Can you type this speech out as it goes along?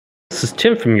This is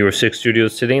Tim from Your Six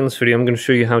Studios. Today in this video I'm going to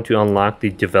show you how to unlock the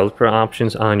developer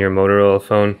options on your Motorola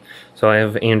phone. So I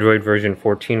have Android version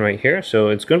 14 right here, so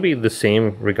it's going to be the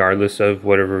same regardless of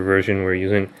whatever version we're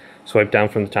using. Swipe down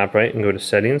from the top right and go to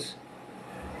settings.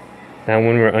 Now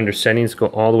when we're under settings, go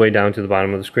all the way down to the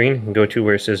bottom of the screen and go to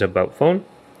where it says about phone.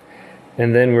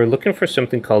 And then we're looking for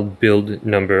something called build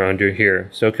number under here.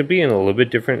 So it could be in a little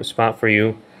bit different spot for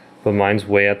you, but mine's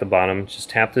way at the bottom. Just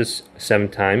tap this 7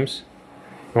 times.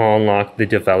 I'll unlock the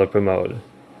developer mode.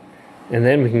 And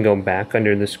then we can go back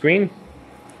under the screen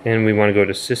and we want to go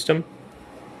to system.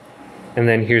 And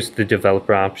then here's the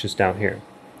developer options down here.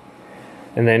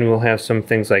 And then we'll have some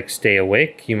things like stay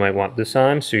awake. You might want this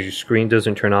on so your screen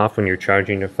doesn't turn off when you're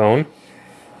charging your phone.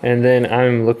 And then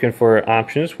I'm looking for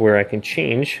options where I can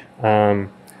change. Oh,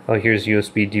 here's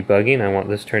USB debugging. I want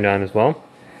this turned on as well.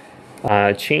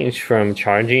 Change from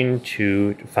charging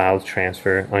to file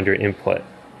transfer under input.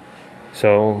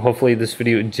 So hopefully this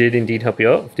video did indeed help you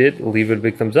out. If it did, leave it a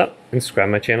big thumbs up and subscribe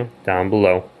to my channel down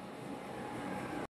below.